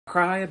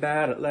cry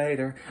about it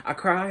later. I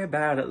cry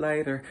about it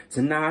later.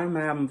 Tonight I'm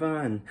having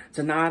fun.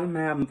 Tonight I'm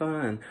having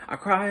fun. I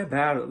cry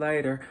about it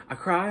later. I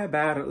cry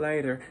about it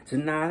later.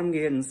 Tonight I'm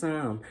getting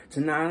some.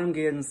 Tonight I'm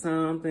getting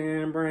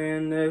something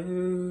brand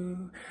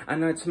new. I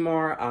know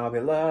tomorrow I'll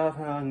be love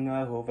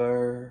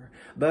hungover,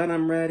 but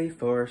I'm ready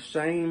for a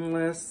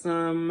shameless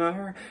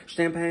summer.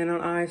 Champagne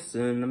on ice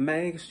and it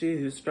makes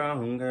you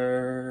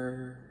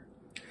stronger.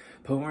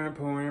 Pouring,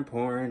 pouring,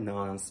 pouring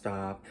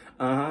non-stop.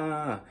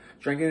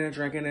 Drinking and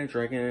drinking and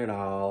drinking it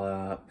all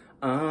up.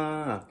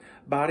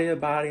 Body to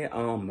body,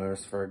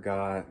 almost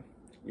forgot.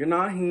 You're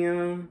not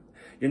him.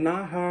 You're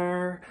not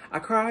her. I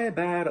cry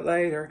about it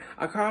later.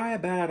 I cry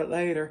about it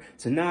later.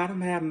 Tonight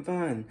I'm having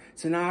fun.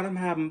 Tonight I'm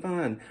having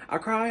fun. I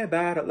cry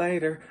about it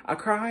later. I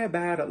cry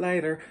about it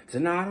later.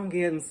 Tonight I'm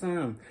getting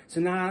some.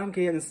 Tonight I'm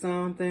getting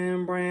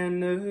something brand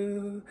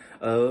new.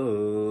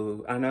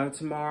 Oh, I know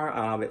tomorrow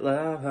I'll be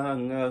love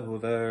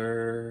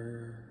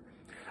hungover.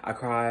 I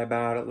cry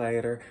about it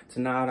later.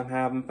 Tonight I'm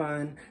having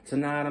fun.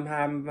 Tonight I'm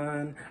having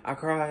fun. I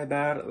cry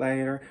about it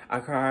later. I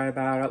cry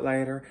about it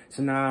later.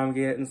 Tonight I'm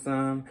getting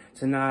some.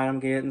 Tonight I'm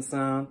getting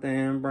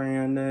something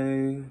brand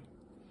new.